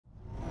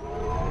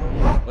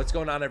What's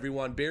going on,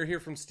 everyone? Bear here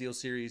from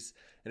SteelSeries,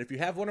 and if you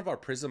have one of our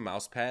Prism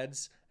mouse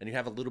pads and you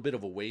have a little bit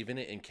of a wave in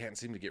it and can't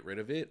seem to get rid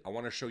of it, I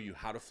want to show you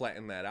how to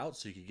flatten that out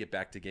so you can get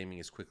back to gaming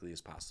as quickly as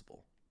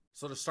possible.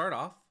 So to start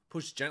off,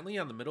 push gently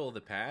on the middle of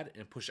the pad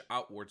and push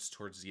outwards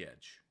towards the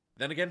edge.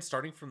 Then again,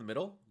 starting from the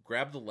middle,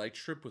 grab the light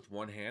strip with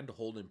one hand to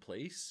hold in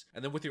place,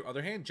 and then with your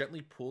other hand,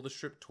 gently pull the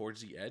strip towards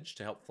the edge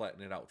to help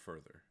flatten it out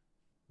further.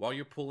 While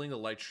you're pulling the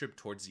light strip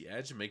towards the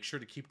edge, make sure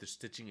to keep the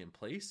stitching in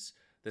place.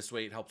 This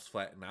way it helps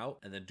flatten out,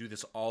 and then do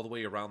this all the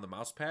way around the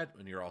mouse pad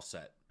and you're all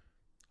set.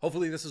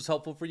 Hopefully this was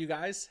helpful for you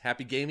guys.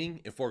 Happy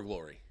gaming and for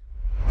glory.